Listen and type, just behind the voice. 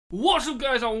What's up,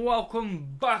 guys, and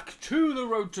welcome back to the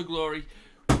Road to Glory.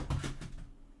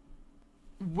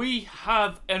 We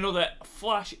have another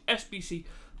Flash SBC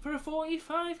for a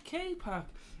 45k pack.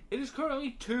 It is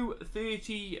currently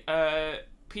 2:30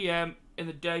 PM in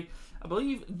the day. I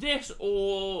believe this,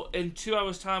 or in 2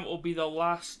 hours time, will be the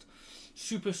last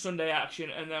Super Sunday action,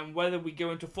 and then whether we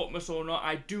go into Footmas or not,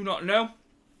 I do not know.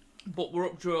 But we're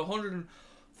up to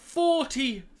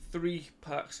 143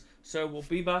 packs, so we'll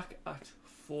be back at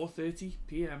 4:30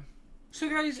 PM. So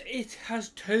guys, it has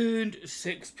turned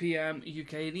 6 PM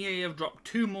UK, and EA have dropped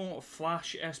 2 more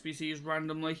Flash SBCs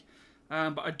randomly.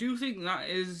 But I do think that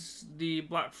is the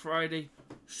Black Friday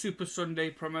Super Sunday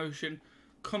promotion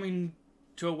coming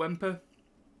to a whimper.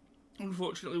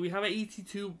 Unfortunately, we have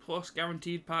 82 plus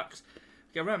guaranteed packs.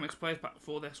 We get a Remix Players pack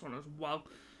for this one as well.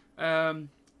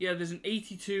 Yeah, there's an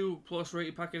 82 plus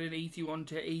rated pack and an 81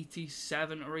 to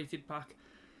 87 rated pack.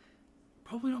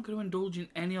 Probably not going to indulge in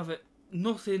any of it.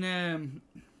 Nothing in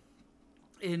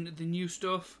the new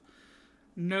stuff.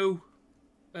 No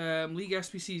League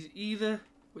SBCs either,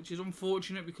 which is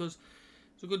unfortunate because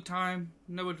it's a good time.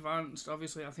 No advanced.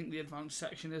 Obviously, I think the advanced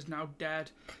section is now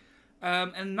dead.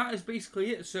 And that is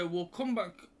basically it. So we'll come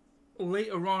back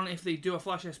later on if they do a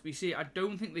Flash SBC. I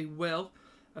don't think they will.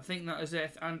 I think that is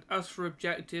it. And as for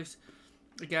objectives,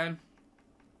 again,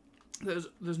 there's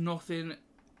nothing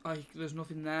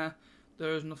there.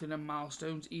 There is nothing in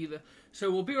milestones either. So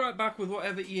we'll be right back with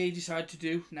whatever EA decide to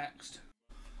do next.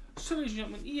 So ladies and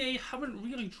gentlemen, EA haven't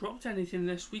really dropped anything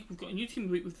this week. We've got a new team of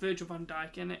the week with Virgil van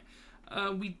Dijk in it.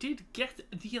 We did get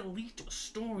the Elite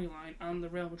storyline and the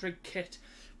Real Madrid kit,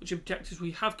 which objectives we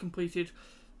have completed.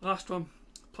 Last one,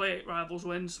 play 8 rivals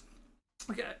wins.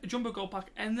 We get a jumbo gold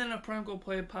pack and then a prime gold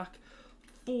player pack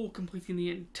for completing the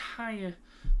entire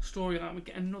storyline. We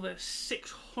get another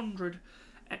 600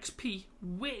 XP,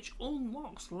 which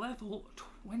unlocks level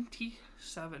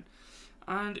 27.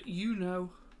 And you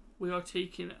know we are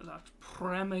taking that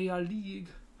Premier League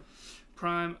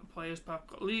Prime Players Pack.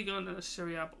 Got Liga and a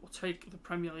Serie A, but we'll take the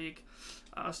Premier League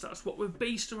as that's what we're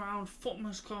based around.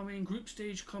 Footmas coming, group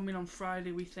stage coming on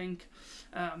Friday, we think.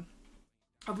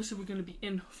 Obviously, we're going to be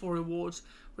in for rewards.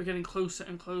 We're getting closer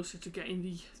and closer to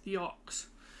getting the Ox,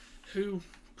 who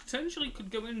potentially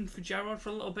could go in for Gerrard for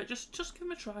a little bit. Just give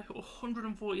him a try.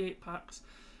 148 packs.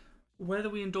 Whether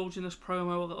we indulge in this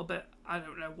promo a little bit, I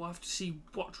don't know. We'll have to see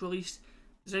what's released.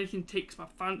 If anything takes my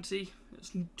fancy,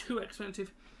 it's too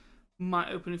expensive,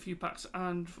 might open a few packs.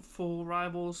 And for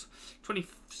rivals,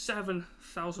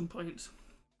 27,000 points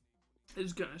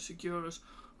is going to secure us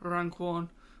rank 1,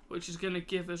 which is going to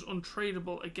give us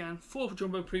untradeable again 4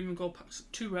 jumbo premium gold packs,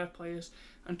 2 rare players,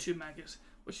 and 2 megas,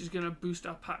 which is going to boost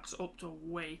our packs up to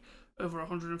way over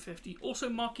 150. Also,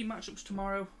 marquee matchups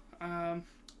tomorrow.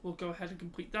 We'll go ahead and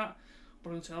complete that.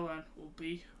 But until then, we'll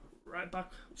be right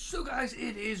back. So guys,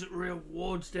 it is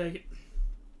rewards day.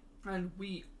 And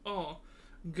we are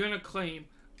going to claim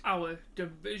our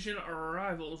division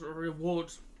rivals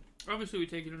rewards. Obviously, we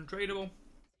take it untradeable.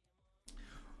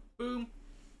 Boom.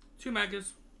 2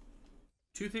 megas.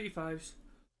 2 35s.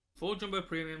 4 jumbo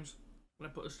premiums.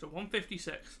 Going to put us to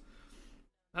 156.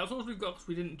 That's all we've got because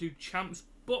we didn't do champs,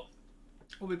 but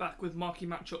we'll be back with marquee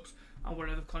matchups and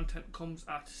whatever content comes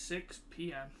at 6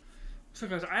 PM. So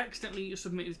guys, I accidentally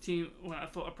submitted the team when I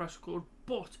thought I pressed record,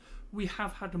 but we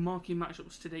have had the marquee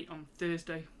matchups today on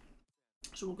Thursday.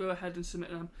 So we'll go ahead and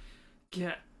submit them,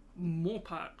 get more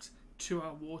packs to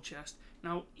our war chest.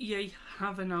 Now, EA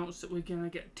have announced that we're going to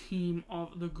get team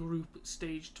of the group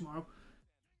stage tomorrow.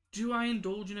 Do I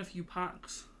indulge in a few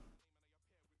packs?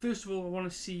 First of all, I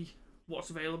want to see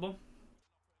what's available,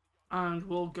 and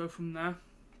we'll go from there.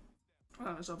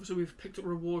 So obviously we've picked up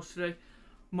rewards today,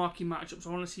 marquee matchups. I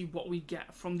want to see what we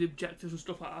get from the objectives and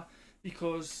stuff like that,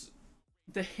 because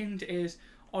the hint is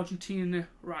Argentina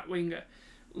right winger,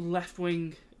 left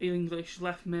wing English,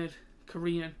 left mid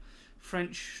Korean,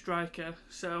 French striker.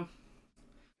 So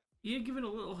you're giving a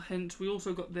little hint. We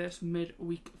also got this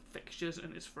mid-week fixtures,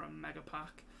 and it's for a mega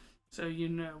pack, so you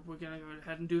know we're gonna go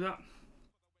ahead and do that.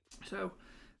 So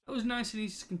that was nice and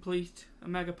easy to complete, a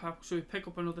mega pack, so we pick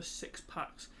up another 6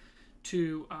 packs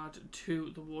to add to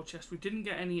the war chest. We didn't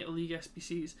get any League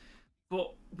SBCs,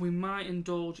 but we might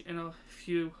indulge in a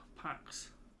few packs.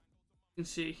 You can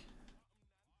see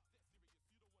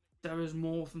there is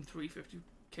more than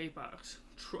 350k packs.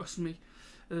 Trust me,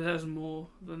 there's more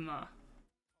than that.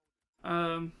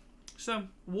 So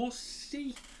we'll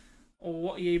see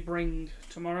what EA bring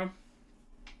tomorrow,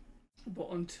 but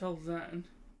until then,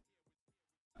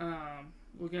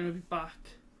 we're going to be back.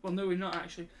 Well, no, we're not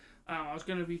actually. I was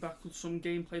going to be back with some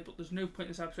gameplay, but there's no point in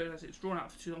this episode as it's drawn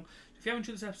out for too long. So if you haven't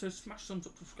enjoyed this episode, smash the thumbs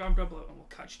up, subscribe down below, and we'll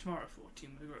catch you tomorrow for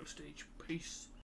Team of the Growth Stage. Peace.